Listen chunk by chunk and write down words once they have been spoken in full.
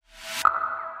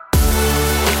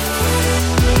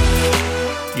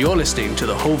You're listening to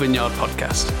the Whole Vineyard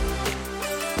podcast.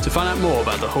 To find out more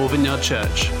about the Whole Vineyard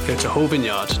Church, go to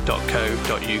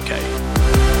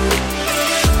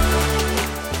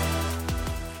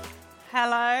wholevineyard.co.uk.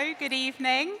 Hello, good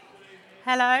evening.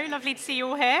 Hello, lovely to see you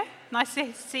all here. Nice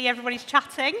to see everybody's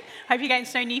chatting. Hope you're getting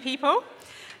to know new people.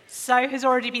 So, has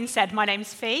already been said, my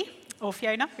name's Fee, or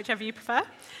Fiona, whichever you prefer,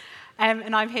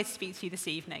 and I'm here to speak to you this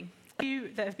evening. You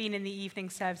that have been in the evening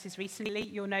services recently,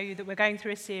 you'll know that we're going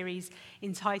through a series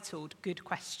entitled Good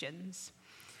Questions.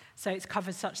 So it's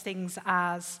covered such things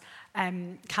as,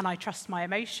 can I trust my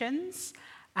emotions?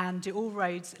 And do all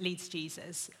roads lead to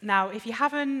Jesus? Now, if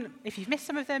you've missed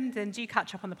some of them, then do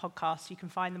catch up on the podcast. You can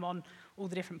find them on all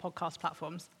the different podcast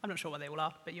platforms. I'm not sure what they all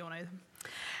are, but you all know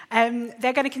them.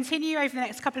 They're going to continue over the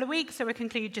next couple of weeks, so we'll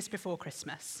conclude just before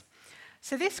Christmas.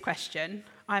 So this question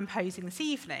I'm posing this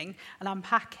evening and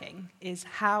unpacking is,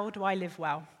 how do I live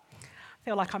well? I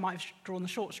feel like I might have drawn the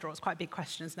short straw. It's quite a big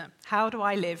question, isn't it? How do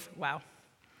I live well?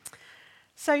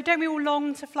 So don't we all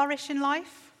long to flourish in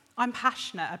life? I'm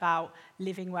passionate about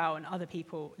living well and other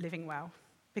people living well,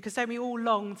 because don't we all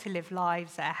long to live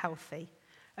lives that are healthy,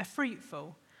 are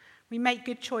fruitful? We make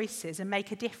good choices and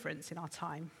make a difference in our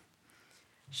time.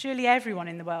 Surely everyone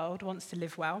in the world wants to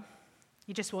live well.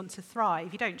 You just want to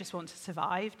thrive. You don't just want to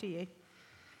survive, do you?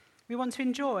 We want to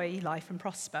enjoy life and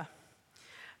prosper.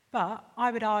 But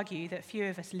I would argue that few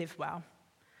of us live well,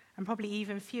 and probably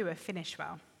even fewer finish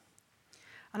well.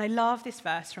 And I love this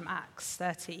verse from Acts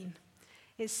 13.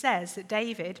 It says that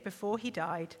David, before he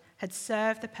died, had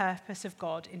served the purpose of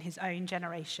God in his own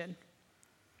generation.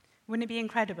 Wouldn't it be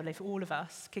incredible if all of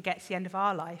us could get to the end of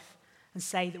our life and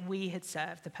say that we had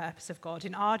served the purpose of God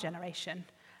in our generation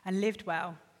and lived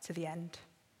well to the end?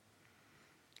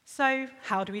 So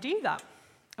how do we do that?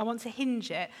 I want to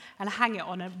hinge it and hang it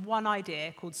on one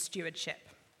idea called stewardship.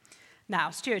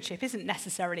 Now, stewardship isn't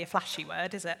necessarily a flashy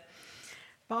word, is it?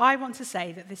 But I want to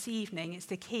say that this evening it's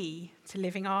the key to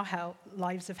living our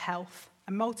lives of health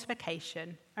and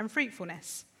multiplication and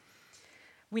fruitfulness.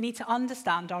 We need to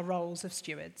understand our roles of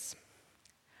stewards.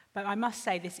 But I must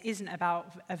say this isn't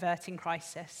about averting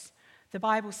crisis. The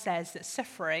Bible says that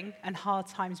suffering and hard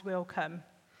times will come.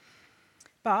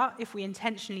 But if we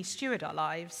intentionally steward our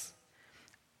lives,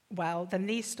 well, then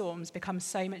these storms become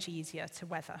so much easier to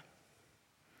weather.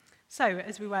 So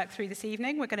as we work through this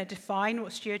evening, we're going to define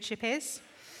what stewardship is.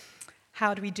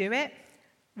 How do we do it?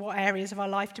 What areas of our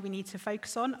life do we need to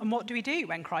focus on? And what do we do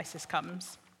when crisis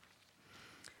comes?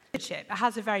 Stewardship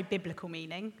has a very biblical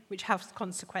meaning, which has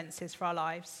consequences for our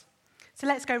lives. So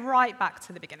let's go right back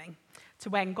to the beginning, to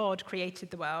when God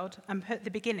created the world and put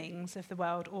the beginnings of the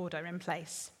world order in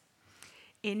place.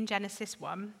 In Genesis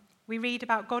 1, we read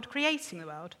about God creating the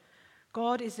world.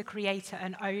 God is the creator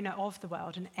and owner of the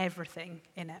world and everything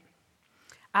in it.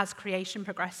 As creation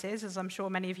progresses, as I'm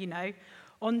sure many of you know,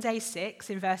 on day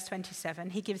 6, in verse 27,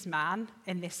 he gives man,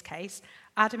 in this case,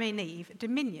 Adam and Eve,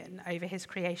 dominion over his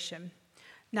creation.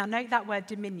 Now note that word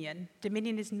dominion.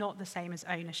 Dominion is not the same as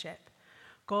ownership.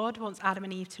 God wants Adam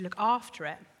and Eve to look after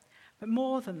it. But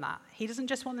more than that, he doesn't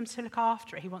just want them to look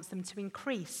after it, he wants them to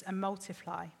increase and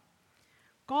multiply.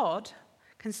 God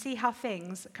can see how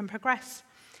things can progress.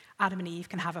 Adam and Eve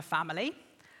can have a family.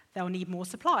 They'll need more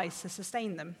supplies to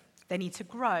sustain them. They need to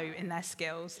grow in their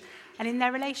skills and in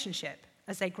their relationship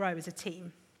as they grow as a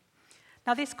team.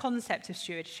 Now, this concept of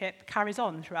stewardship carries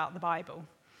on throughout the Bible.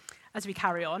 As we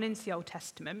carry on into the Old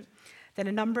Testament, then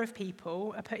a number of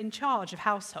people are put in charge of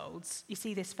households. You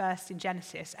see this first in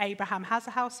Genesis. Abraham has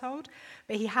a household,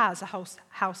 but he has a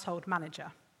household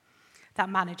manager. That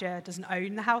manager doesn't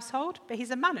own the household, but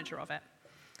he's a manager of it.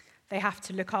 They have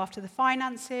to look after the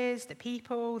finances, the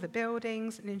people, the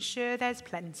buildings, and ensure there's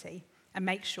plenty and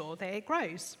make sure that it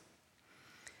grows.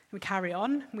 We carry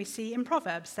on. We see in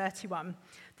Proverbs 31,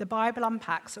 the Bible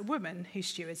unpacks a woman who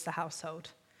stewards the household.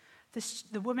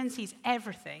 The woman sees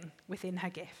everything within her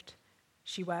gift.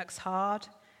 She works hard.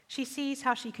 She sees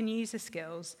how she can use the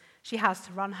skills she has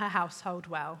to run her household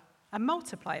well and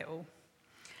multiply it all.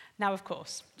 Now, of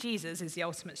course, Jesus is the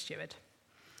ultimate steward.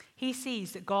 He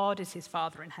sees that God is his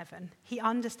Father in heaven. He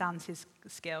understands his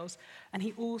skills, and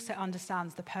he also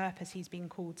understands the purpose he's been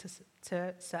called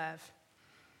to serve.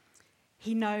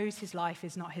 He knows his life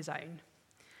is not his own.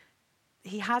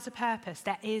 He has a purpose.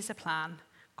 There is a plan.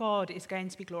 God is going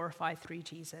to be glorified through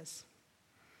Jesus.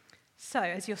 So,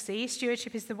 as you'll see,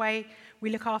 stewardship is the way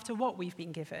we look after what we've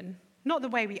been given, not the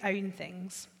way we own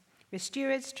things. We're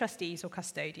stewards, trustees, or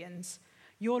custodians.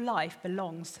 Your life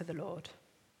belongs to the Lord.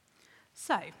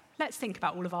 So, let's think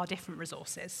about all of our different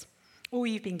resources, all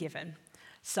you've been given.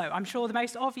 So, I'm sure the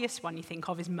most obvious one you think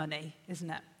of is money,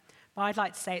 isn't it? But I'd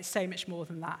like to say it's so much more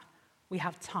than that. We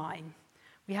have time.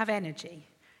 We have energy.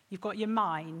 You've got your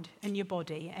mind and your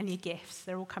body and your gifts.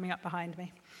 They're all coming up behind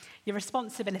me. Your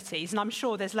responsibilities, and I'm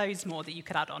sure there's loads more that you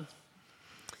could add on.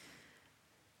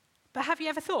 But have you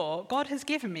ever thought, God has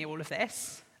given me all of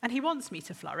this, and he wants me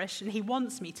to flourish, and he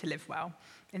wants me to live well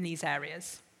in these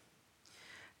areas?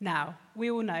 Now,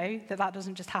 we all know that that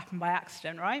doesn't just happen by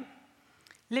accident, right?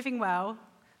 Living well,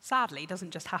 sadly,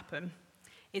 doesn't just happen.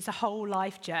 It's a whole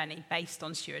life journey based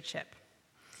on stewardship.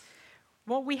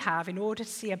 What we have in order to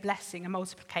see a blessing, a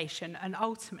multiplication, and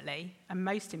ultimately, and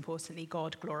most importantly,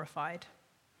 God glorified.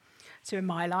 So in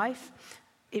my life,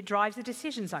 it drives the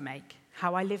decisions I make,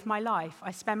 how I live my life,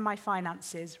 I spend my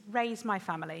finances, raise my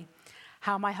family,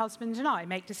 how my husband and I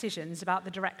make decisions about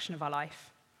the direction of our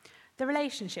life, the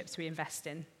relationships we invest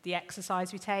in, the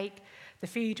exercise we take, the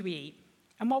food we eat,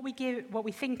 and what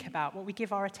we think about, what we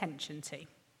give our attention to.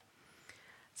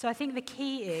 So I think the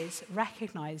key is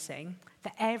recognizing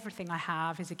that everything I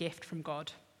have is a gift from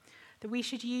God, that we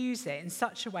should use it in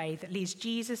such a way that leads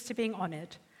Jesus to being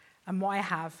honored and what I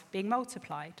have being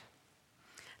multiplied.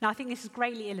 Now, I think this is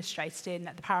greatly illustrated in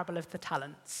the parable of the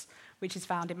talents, which is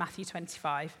found in Matthew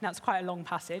 25. Now, it's quite a long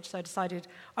passage, so I decided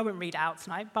I wouldn't read it out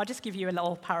tonight, but I'll just give you a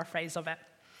little paraphrase of it.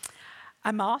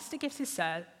 A master gives his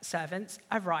servants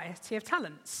a variety of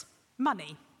talents,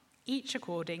 money, each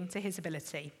according to his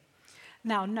ability.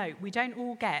 Now, note, we don't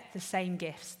all get the same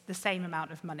gifts, the same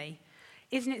amount of money.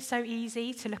 Isn't it so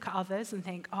easy to look at others and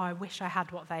think, oh, I wish I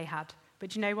had what they had? But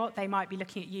do you know what? They might be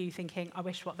looking at you thinking, I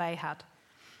wish what they had.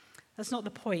 That's not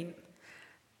the point.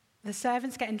 The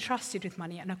servants get entrusted with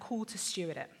money and are called to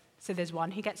steward it. So there's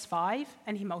one who gets 5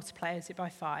 and he multiplies it by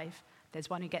 5. There's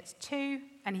one who gets 2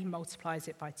 and he multiplies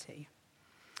it by 2.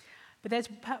 But there's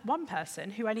one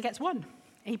person who only gets 1.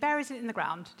 He buries it in the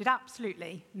ground, did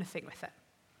absolutely nothing with it.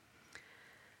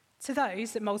 To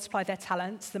those that multiply their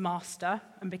talents, the master,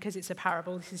 and because it's a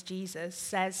parable, this is Jesus,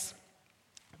 says,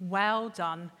 well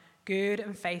done, good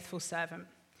and faithful servant.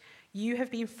 You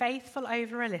have been faithful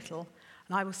over a little,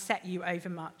 and I will set you over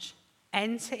much.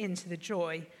 Enter into the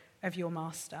joy of your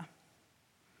master.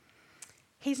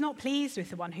 He's not pleased with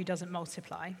the one who doesn't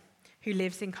multiply, who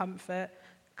lives in comfort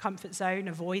zone,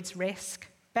 avoids risk,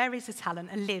 buries a talent,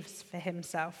 and lives for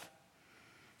himself.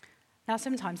 Now,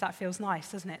 sometimes that feels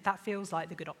nice, doesn't it? That feels like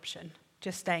the good option,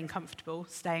 just staying comfortable,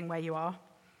 staying where you are.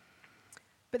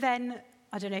 But then,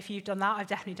 I don't know if you've done that, I've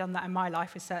definitely done that in my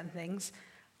life with certain things.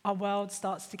 Our world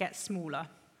starts to get smaller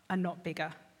and not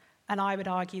bigger. And I would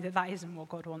argue that that isn't what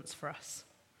God wants for us.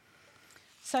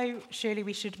 So surely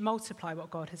we should multiply what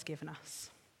God has given us.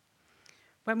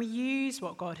 When we use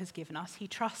what God has given us, he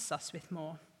trusts us with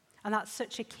more. And that's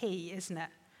such a key, isn't it?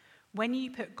 When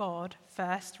you put God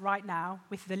first right now,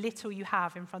 with the little you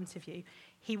have in front of you,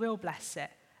 he will bless it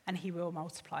and he will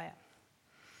multiply it.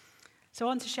 So I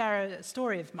want to share a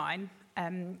story of mine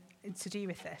to do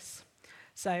with this.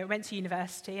 So I went to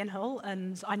university in Hull,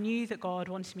 and I knew that God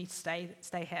wanted me to stay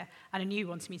here, and I knew he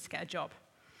wanted me to get a job.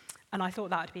 And I thought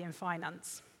that would be in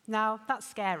finance. Now, that's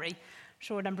scary. I'm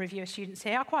sure a number of you are students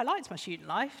here. I quite liked my student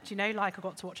life. Do you know, like I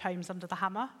got to watch Homes Under the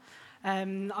Hammer.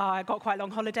 I got quite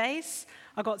long holidays.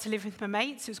 I got to live with my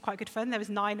mates. It was quite good fun. There was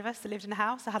 9 of us that lived in a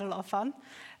house. I had a lot of fun.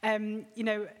 I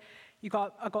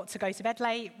got to go to bed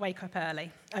late, wake up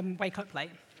early, wake up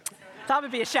late. That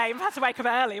would be a shame. I had to wake up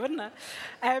early, wouldn't it?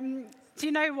 Do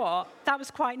you know what? That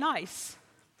was quite nice.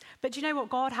 But do you know what?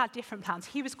 God had different plans.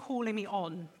 He was calling me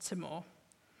on to more.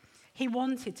 He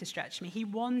wanted to stretch me. He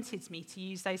wanted me to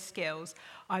use those skills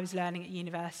I was learning at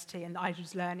university and I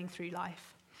was learning through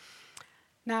life.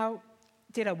 Now,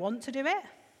 did I want to do it?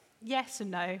 Yes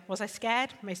and no. Was I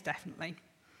scared? Most definitely.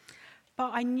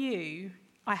 But I knew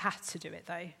I had to do it,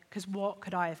 though, because what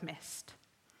could I have missed?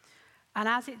 And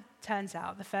as it turns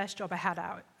out, the first job I had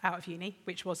out of uni,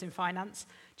 which was in finance,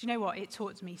 do you know what? It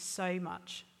taught me so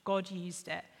much. God used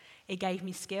it. It gave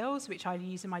me skills, which I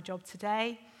use in my job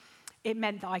today. It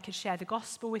meant that I could share the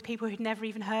gospel with people who'd never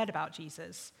even heard about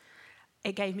Jesus.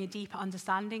 It gave me a deeper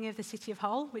understanding of the city of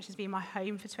Hull, which has been my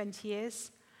home for 20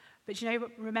 years. But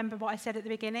remember what I said at the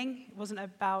beginning? It wasn't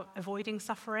about avoiding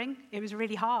suffering. It was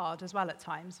really hard as well at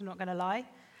times, I'm not going to lie.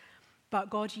 But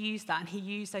God used that, and he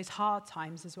used those hard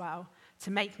times as well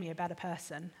to make me a better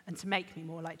person and to make me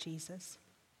more like Jesus.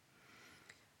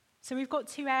 So we've got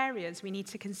 2 areas we need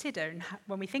to consider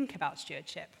when we think about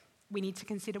stewardship. We need to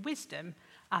consider wisdom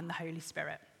and the Holy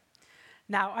Spirit.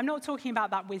 Now, I'm not talking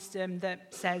about that wisdom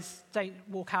that says don't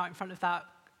walk out onto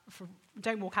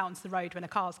the road when a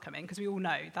car's coming, because we all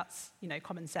know that's,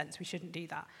 common sense. We shouldn't do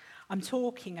that. I'm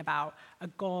talking about a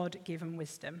God-given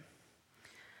wisdom.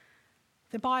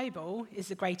 The Bible is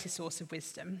the greatest source of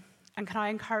wisdom. And can I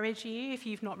encourage you, if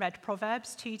you've not read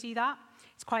Proverbs, to do that?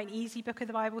 It's quite an easy book of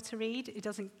the Bible to read. It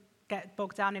doesn't get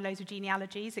bogged down in loads of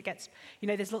genealogies. It gets,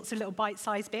 there's lots of little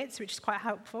bite-sized bits, which is quite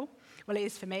helpful. Well, it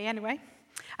is for me anyway.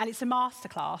 And it's a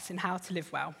masterclass in how to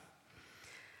live well.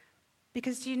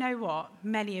 Because do you know what?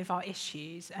 Many of our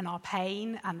issues and our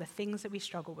pain and the things that we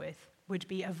struggle with would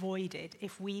be avoided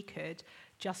if we could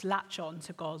just latch on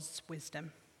to God's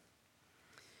wisdom.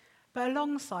 But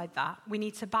alongside that, we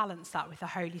need to balance that with the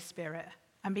Holy Spirit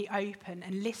and be open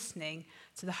and listening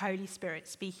to the Holy Spirit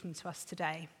speaking to us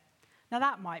today. Now,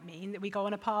 that might mean that we go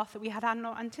on a path that we had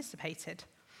not anticipated,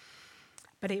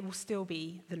 but it will still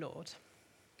be the Lord.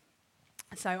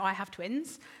 So I have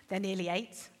twins. They're nearly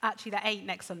 8. Actually, they're 8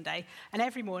 next Sunday. And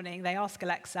every morning they ask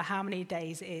Alexa how many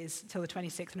days it is till the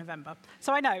 26th of November.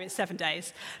 So I know it's 7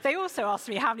 days. They also ask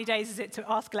me how many days is it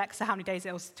to ask Alexa how many days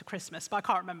it is to Christmas, but I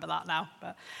can't remember that now.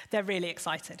 But they're really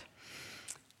excited.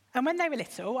 And when they were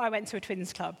little, I went to a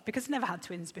twins club because I never had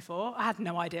twins before. I had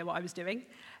no idea what I was doing.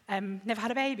 Never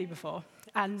had a baby before.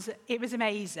 And it was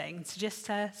amazing to just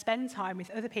spend time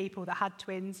with other people that had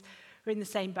twins who were in the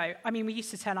same boat. I mean, we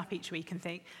used to turn up each week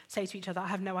and say to each other, I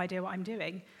have no idea what I'm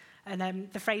doing. And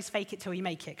the phrase, fake it till you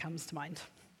make it, comes to mind.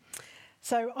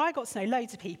 So I got to know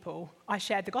loads of people. I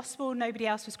shared the gospel. Nobody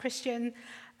else was Christian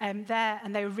there,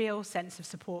 and they were a real sense of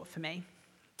support for me.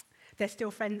 I'm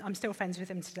still friends with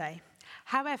them today.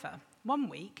 However, one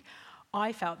week,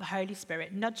 I felt the Holy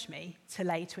Spirit nudge me to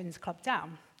lay Twins Club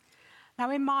down.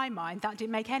 Now, in my mind, that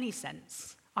didn't make any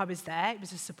sense. I was there. It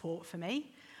was a support for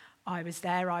me. I was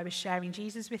there. I was sharing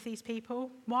Jesus with these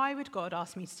people. Why would God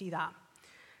ask me to do that?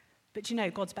 But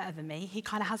God's better than me. He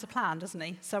kind of has a plan, doesn't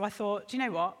he? So I thought, do you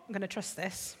know what? I'm going to trust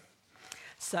this.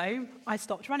 So I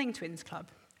stopped running Twins Club.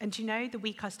 And the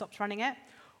week I stopped running it,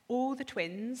 all the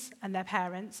twins and their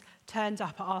parents turned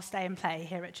up at our stay and play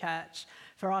here at church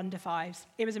for under 5s.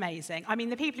 It was amazing. I mean,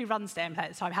 the people who run stay and play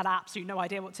at the time had absolutely no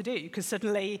idea what to do because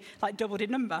suddenly, doubled in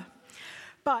number.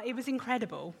 But it was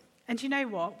incredible. And do you know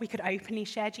what? We could openly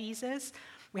share Jesus.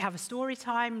 We have a story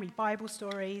time, read Bible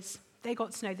stories. They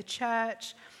got to know the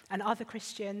church and other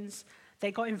Christians.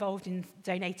 They got involved in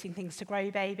donating things to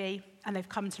Grow Baby, and they've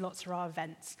come to lots of our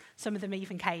events. Some of them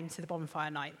even came to the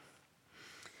bonfire night.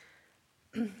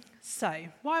 So,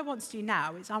 what I want to do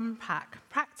now is unpack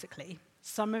practically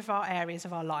some of our areas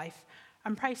of our life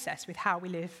and process with how we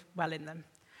live well in them.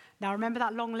 Now, remember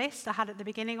that long list I had at the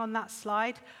beginning on that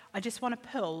slide? I just want to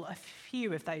pull a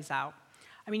few of those out.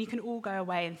 I mean, you can all go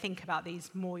away and think about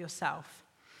these more yourself,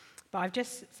 but I've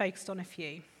just focused on a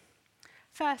few.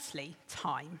 Firstly,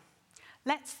 time.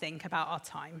 Let's think about our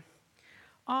time.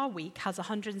 Our week has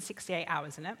 168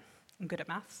 hours in it. I'm good at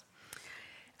maths.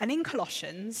 And in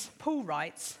Colossians, Paul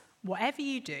writes, whatever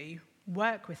you do,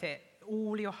 work with it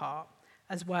all your heart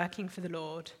as working for the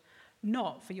Lord,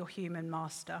 not for your human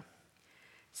master,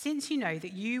 since you know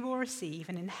that you will receive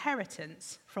an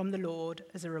inheritance from the Lord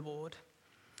as a reward.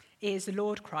 It is the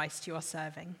Lord Christ you are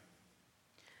serving.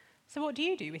 So what do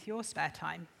you do with your spare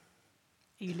time?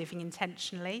 Are you living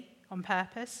intentionally, on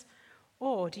purpose,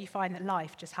 or do you find that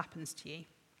life just happens to you?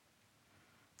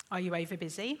 Are you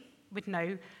overbusy with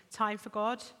no time for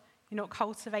God? You're not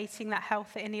cultivating that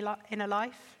health in inner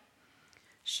life?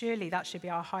 Surely that should be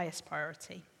our highest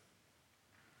priority.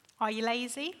 Are you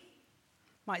lazy?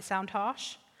 Might sound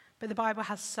harsh, but the Bible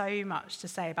has so much to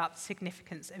say about the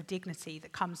significance of dignity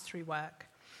that comes through work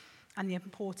and the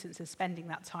importance of spending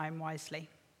that time wisely.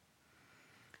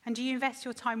 And do you invest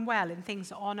your time well in things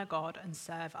that honour God and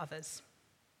serve others?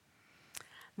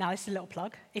 Now, this is a little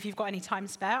plug. If you've got any time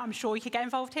spare, I'm sure you could get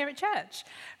involved here at church.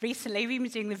 Recently, we've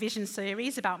been doing the Vision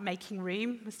series about making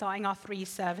room. We're starting our 3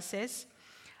 services.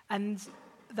 And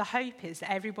the hope is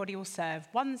that everybody will serve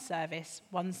one service,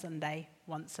 one Sunday,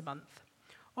 once a month.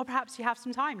 Or perhaps you have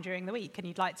some time during the week and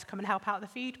you'd like to come and help out the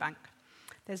food bank.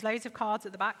 There's loads of cards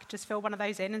at the back. Just fill one of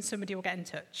those in and somebody will get in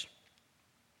touch.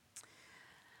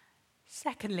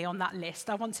 Secondly, on that list,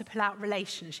 I want to pull out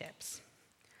relationships.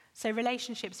 So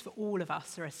relationships for all of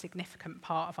us are a significant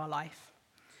part of our life,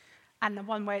 and the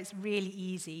one where it's really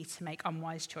easy to make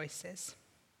unwise choices.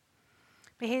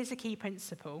 But here's a key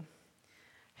principle.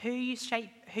 Who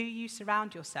you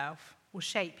surround yourself will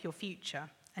shape your future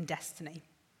and destiny.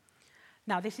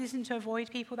 Now, this isn't to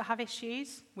avoid people that have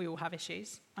issues. We all have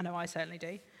issues. I know I certainly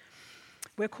do.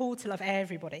 We're called to love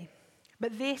everybody.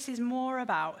 But this is more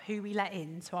about who we let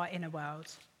into our inner world.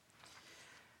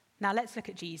 Now, let's look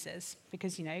at Jesus,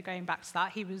 because, going back to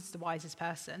that, he was the wisest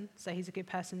person, so he's a good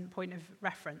point of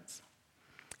reference.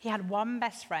 He had one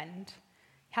best friend,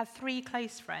 he had 3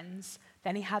 close friends,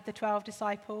 then he had the 12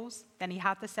 disciples, then he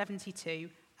had the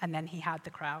 72, and then he had the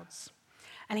crowds.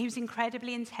 And he was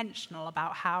incredibly intentional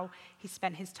about how he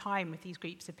spent his time with these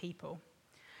groups of people.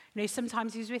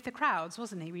 Sometimes he was with the crowds,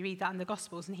 wasn't he? We read that in the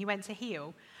Gospels, and he went to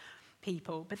heal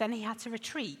people, but then he had to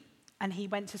retreat, and he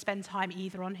went to spend time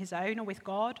either on his own or with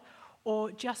God,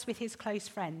 or just with his close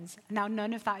friends. Now,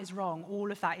 none of that is wrong.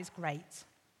 All of that is great.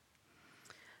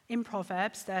 In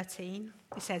Proverbs 13,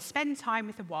 it says, "Spend time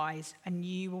with the wise, and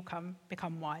you will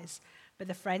become wise, but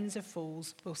the friends of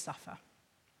fools will suffer."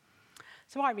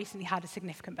 So I recently had a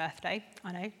significant birthday.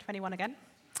 I know, 21 again.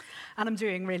 And I'm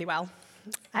doing really well.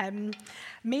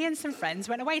 Me and some friends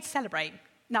went away to celebrate.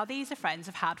 Now, these are friends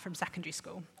I've had from secondary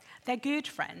school. They're good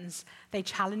friends. They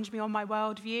challenge me on my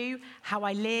worldview, how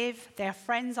I live. They are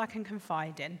friends I can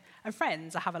confide in, and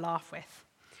friends I have a laugh with.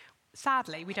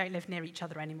 Sadly, we don't live near each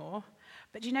other anymore.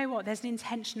 But do you know what? There's an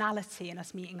intentionality in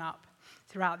us meeting up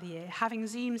throughout the year, having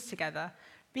Zooms together,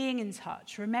 being in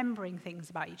touch, remembering things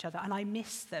about each other. And I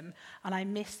miss them, and I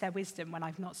miss their wisdom when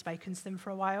I've not spoken to them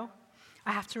for a while.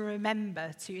 I have to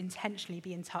remember to intentionally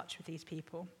be in touch with these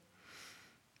people.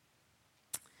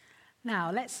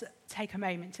 Now, let's take a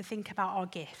moment to think about our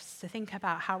gifts, to think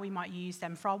about how we might use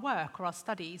them for our work or our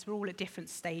studies. We're all at different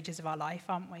stages of our life,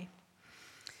 aren't we?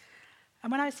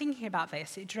 And when I was thinking about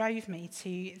this, it drove me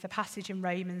to the passage in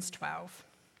Romans 12.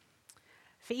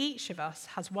 "For each of us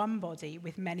has one body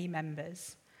with many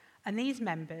members, and these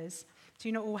members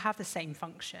do not all have the same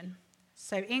function.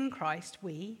 So in Christ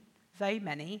we, though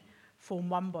many, form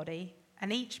one body,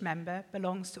 and each member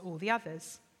belongs to all the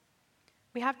others.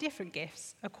 We have different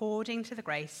gifts according to the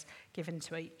grace given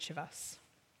to each of us."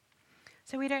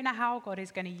 So we don't know how God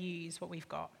is going to use what we've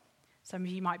got. Some of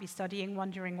you might be studying,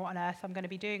 wondering what on earth I'm going to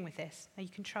be doing with this. Now, you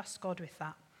can trust God with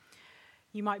that.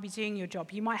 You might be doing your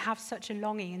job. You might have such a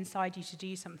longing inside you to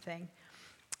do something,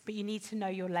 but you need to know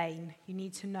your lane. You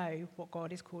need to know what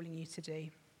God is calling you to do.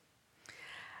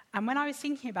 And when I was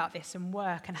thinking about this and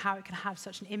work and how it can have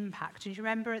such an impact, do you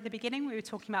remember at the beginning we were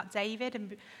talking about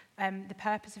David and the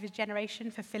purpose of his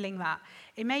generation, fulfilling that?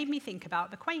 It made me think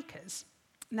about the Quakers.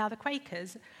 Now, the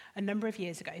Quakers, a number of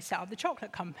years ago, set up the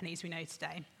chocolate companies we know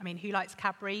today. I mean, who likes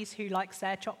Cadbury's? Who likes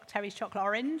their Terry's Chocolate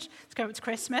Orange? It's going up to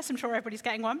Christmas. I'm sure everybody's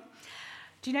getting one.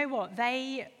 Do you know what?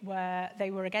 They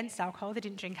were against alcohol. They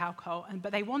didn't drink alcohol,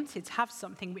 but they wanted to have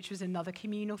something which was another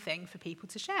communal thing for people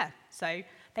to share. So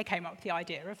they came up with the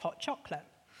idea of hot chocolate.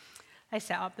 They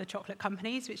set up the chocolate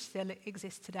companies, which still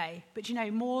exist today. But you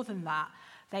know, more than that,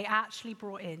 they actually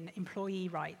brought in employee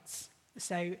rights.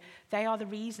 So they are the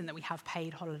reason that we have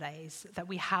paid holidays, that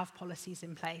we have policies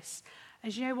in place.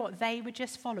 And you know what? They were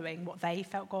just following what they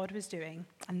felt God was doing,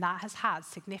 and that has had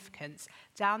significance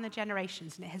down the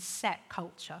generations, and it has set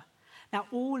culture. Now,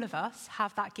 all of us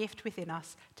have that gift within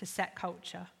us to set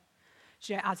culture,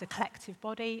 you know, as a collective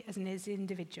body, as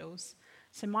individuals.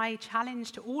 So my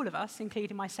challenge to all of us,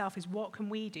 including myself, is what can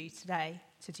we do today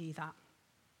to do that?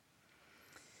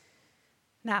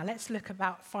 Now, let's look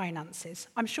about finances.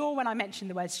 I'm sure when I mention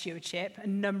the word stewardship, a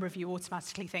number of you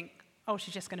automatically think, oh,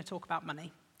 she's just going to talk about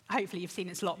money. Hopefully you've seen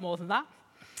it's a lot more than that.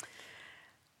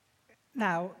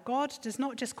 Now, God does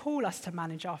not just call us to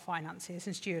manage our finances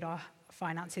and steward our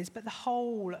finances, but the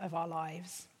whole of our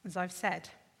lives, as I've said.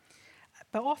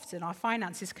 But often our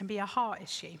finances can be a heart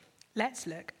issue. Let's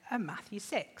look at Matthew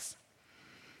 6.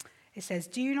 It says,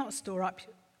 "Do not store up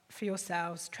for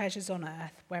yourselves treasures on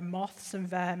earth where moths and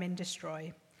vermin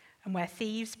destroy and where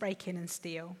thieves break in and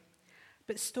steal.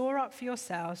 But store up for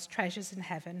yourselves treasures in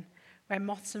heaven where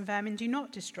moths and vermin do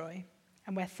not destroy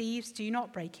and where thieves do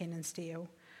not break in and steal.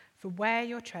 For where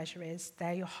your treasure is,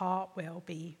 there your heart will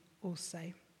be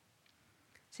also."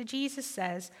 So Jesus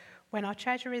says, when our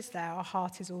treasure is there, our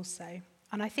heart is also.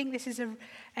 And I think this is an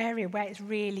area where it's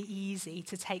really easy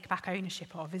to take back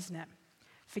ownership of, isn't it?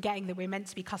 Forgetting that we're meant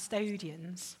to be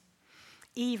custodians,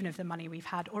 even of the money we've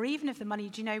had, or even of the money,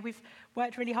 do you know, we've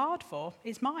worked really hard for.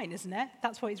 It's mine, isn't it?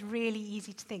 That's why it's really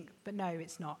easy to think, but no,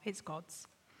 it's not. It's God's.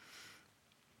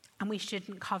 And we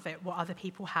shouldn't covet what other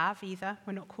people have either.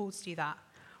 We're not called to do that.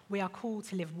 We are called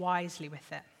to live wisely with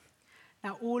it.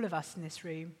 Now, all of us in this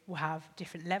room will have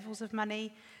different levels of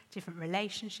money, different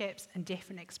relationships, and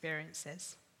different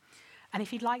experiences. And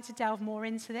if you'd like to delve more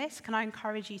into this, can I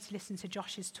encourage you to listen to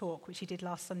Josh's talk, which he did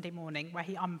last Sunday morning, where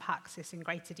he unpacks this in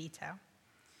greater detail.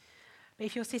 But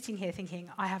if you're sitting here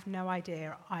thinking, I have no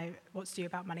idea what to do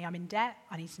about money, I'm in debt,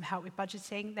 I need some help with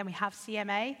budgeting, then we have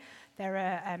CMA.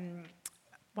 They're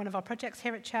one of our projects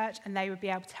here at church, and they would be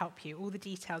able to help you. All the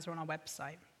details are on our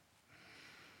website.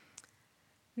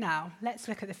 Now, let's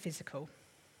look at the physical.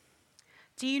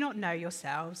 Do you not know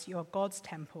yourselves, you are God's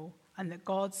temple, and that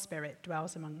God's Spirit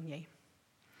dwells among you?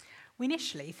 We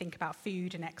initially think about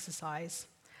food and exercise.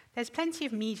 There's plenty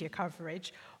of media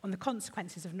coverage on the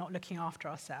consequences of not looking after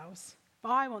ourselves, but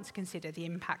I want to consider the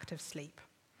impact of sleep.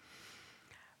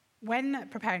 When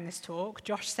preparing this talk,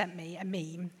 Josh sent me a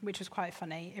meme, which was quite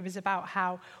funny. It was about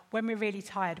how when we're really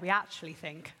tired, we actually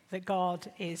think that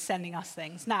God is sending us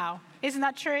things. Now, isn't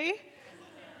that true?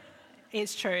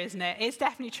 It's true, isn't it? It's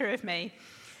definitely true of me.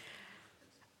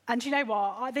 And you know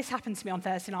what? This happened to me on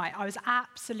Thursday night. I was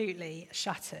absolutely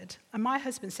shattered. And my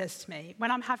husband says to me, when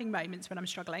I'm having moments when I'm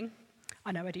struggling,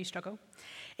 I know I do struggle,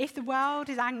 if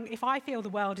I feel the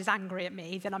world is angry at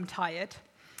me, then I'm tired.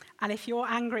 And if you're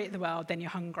angry at the world, then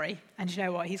you're hungry. And you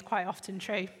know what? He's quite often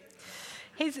true.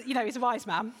 He's a wise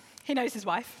man. He knows his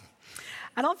wife.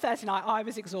 And on Thursday night, I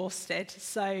was exhausted.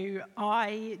 So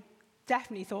I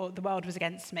definitely thought the world was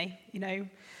against me.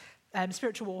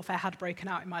 Spiritual warfare had broken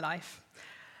out in my life.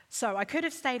 So I could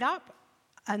have stayed up.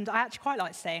 And I actually quite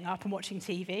like staying up and watching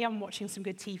TV. I'm watching some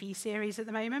good TV series at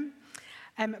the moment.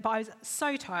 But I was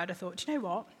so tired, I thought, do you know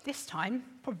what? This time,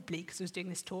 probably because I was doing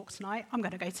this talk tonight, I'm going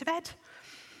to go to bed.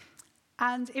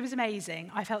 And it was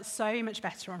amazing. I felt so much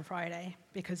better on Friday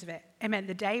because of it. It meant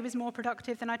the day was more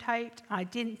productive than I'd hoped. I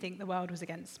didn't think the world was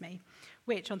against me,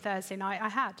 which on Thursday night I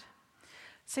had.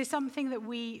 So something that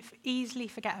we easily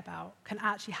forget about can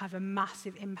actually have a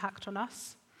massive impact on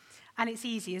us. And it's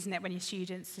easy, isn't it, when you're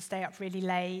students to stay up really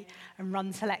late and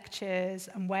run to lectures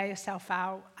and wear yourself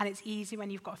out. And it's easy when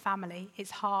you've got a family.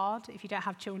 It's hard if you don't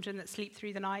have children that sleep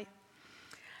through the night.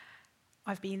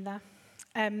 I've been there.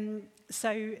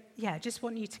 Just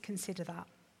want you to consider that.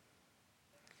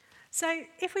 So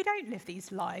if we don't live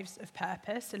these lives of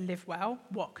purpose and live well,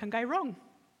 what can go wrong?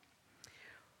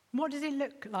 What does it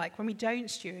look like when we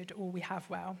don't steward all we have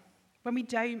well? When we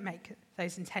don't make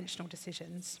those intentional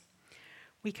decisions?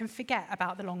 We can forget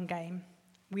about the long game.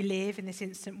 We live in this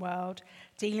instant world,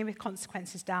 dealing with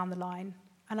consequences down the line,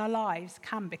 and our lives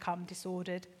can become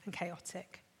disordered and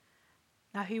chaotic.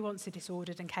 Now, who wants a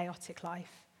disordered and chaotic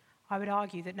life? I would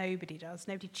argue that nobody does.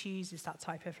 Nobody chooses that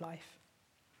type of life.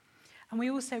 And we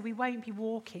won't be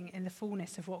walking in the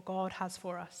fullness of what God has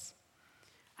for us.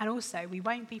 And also, we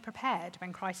won't be prepared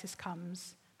when crisis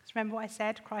comes. Because remember what I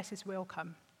said? Crisis will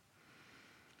come.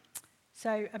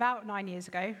 So about 9 years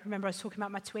ago, remember I was talking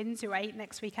about my twins who are 8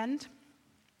 next weekend?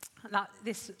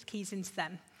 This keys into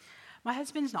them. My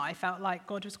husband and I felt like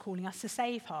God was calling us to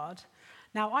save hard.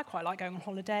 Now, I quite like going on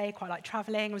holiday, quite like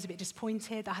travelling. I was a bit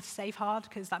disappointed that I had to save hard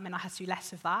because that meant I had to do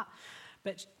less of that.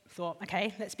 But thought,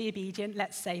 okay, let's be obedient,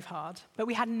 let's save hard. But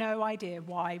we had no idea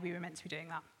why we were meant to be doing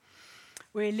that.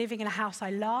 We were living in a house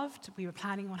I loved. We were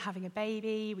planning on having a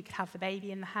baby. We could have the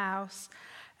baby in the house.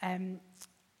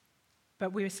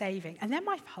 But we were saving. And then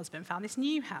my husband found this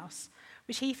new house,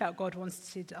 which he felt God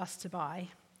wanted us to buy.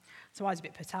 So I was a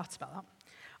bit put out about that.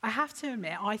 I have to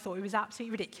admit, I thought it was an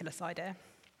absolutely ridiculous idea.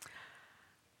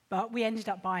 But we ended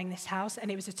up buying this house,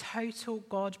 and it was a total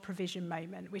God provision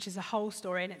moment, which is a whole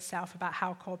story in itself about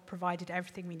how God provided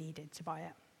everything we needed to buy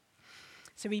it.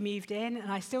 So we moved in,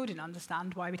 and I still didn't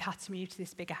understand why we'd had to move to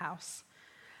this bigger house.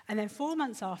 And then 4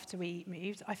 months after we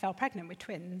moved, I fell pregnant with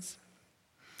twins.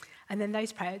 And then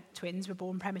those twins were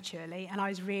born prematurely, and I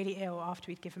was really ill after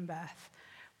we'd given birth.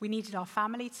 We needed our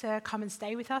family to come and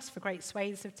stay with us for great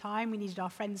swathes of time. We needed our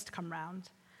friends to come round.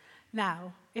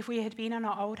 Now, if we had been in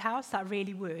our old house, that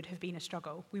really would have been a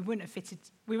struggle. We wouldn't have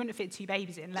fit 2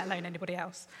 babies in, let alone anybody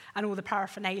else, and all the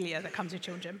paraphernalia that comes with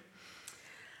children.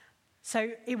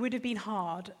 So it would have been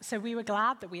hard. So we were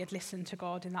glad that we had listened to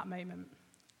God in that moment,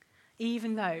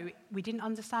 even though we didn't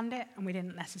understand it and we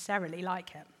didn't necessarily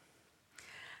like it.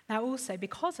 Now, also,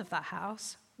 because of that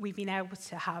house, we've been able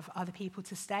to have other people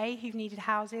to stay who've needed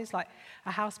houses, like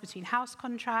a house between house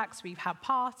contracts. We've had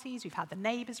parties, we've had the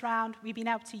neighbours round. We've been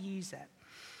able to use it.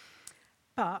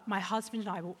 But my husband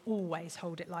and I will always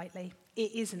hold it lightly.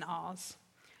 It isn't ours.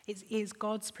 It is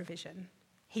God's provision.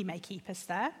 He may keep us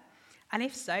there, and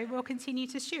if so, we'll continue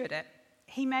to steward it.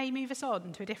 He may move us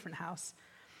on to a different house.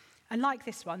 And like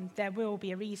this one, there will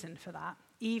be a reason for that,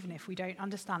 even if we don't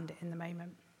understand it in the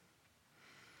moment.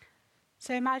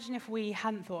 So imagine if we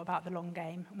hadn't thought about the long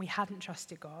game and we hadn't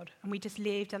trusted God and we just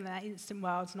lived in that instant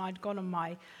world, and I'd gone on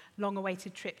my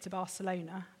long-awaited trip to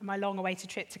Barcelona and my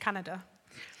long-awaited trip to Canada.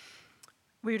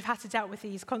 We would have had to deal with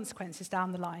these consequences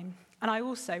down the line, and I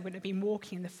also wouldn't have been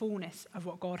walking in the fullness of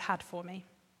what God had for me.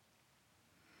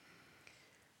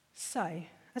 So,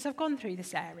 as I've gone through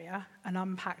this area and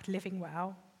unpacked living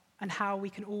well and how we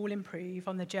can all improve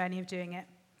on the journey of doing it,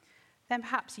 then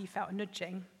perhaps you felt a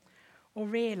nudging or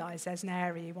realise there's an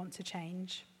area you want to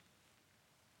change.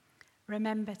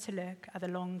 Remember to look at the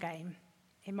long game.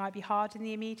 It might be hard in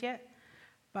the immediate,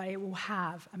 but it will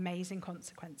have amazing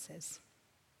consequences.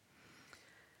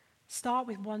 Start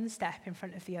with one step in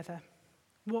front of the other.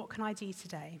 What can I do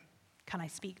today? Can I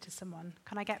speak to someone?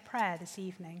 Can I get prayer this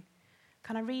evening?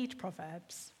 Can I read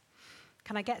Proverbs?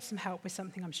 Can I get some help with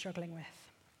something I'm struggling with?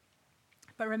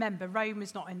 But remember, Rome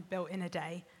was not built in a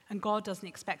day, and God doesn't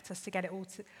expect us to get it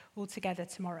all together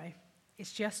tomorrow.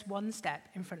 It's just one step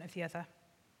in front of the other.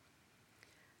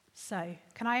 So,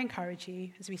 can I encourage you,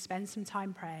 as we spend some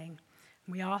time praying,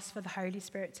 and we ask for the Holy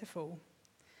Spirit to fall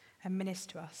and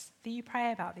minister to us, that you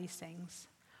pray about these things.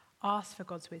 Ask for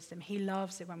God's wisdom. He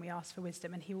loves it when we ask for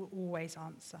wisdom, and he will always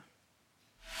answer.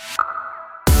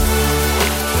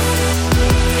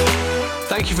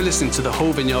 Thank you for listening to the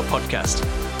Whole Vineyard podcast.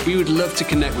 We would love to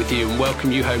connect with you and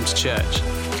welcome you home to church.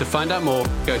 To find out more,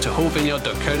 go to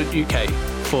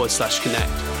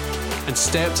wholevineyard.co.uk/connect. And to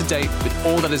stay up to date with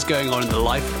all that is going on in the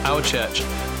life of our church,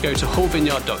 go to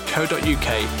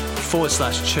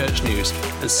wholevineyard.co.uk/church news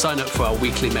and sign up for our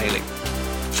weekly mailing.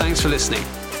 Thanks for listening.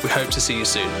 We hope to see you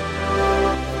soon.